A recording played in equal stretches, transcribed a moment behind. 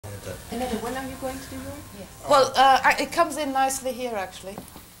at that. And when are you going to do yours? Yes. Well, it comes in nicely here, actually.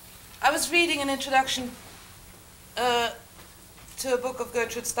 I was reading an introduction to a book of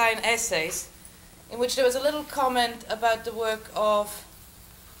Gertrude Stein essays, in which there was a little comment about the work of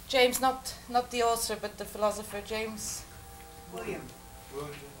James, not the author, but the philosopher James...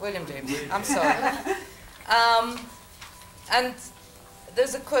 William James, I'm sorry. And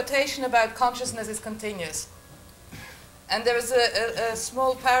there's a quotation about consciousness is continuous. And there was a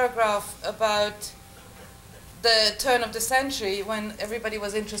small paragraph about the turn of the century when everybody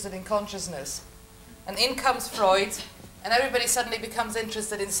was interested in consciousness. And in comes Freud, and everybody suddenly becomes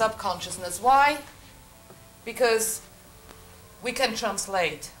interested in subconsciousness. Why? Because we can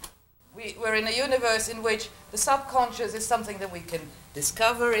translate. We're in a universe in which the subconscious is something that we can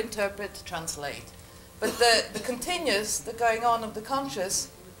discover, interpret, translate. But the continuous, the going on of the conscious,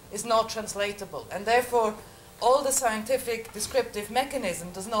 is not translatable. And therefore, all the scientific descriptive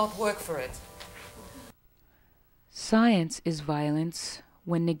mechanism does not work for it. Science is violence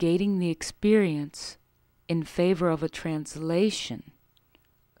when negating the experience in favor of a translation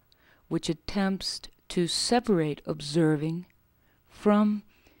which attempts to separate observing from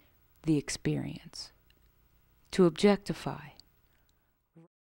the experience, to objectify.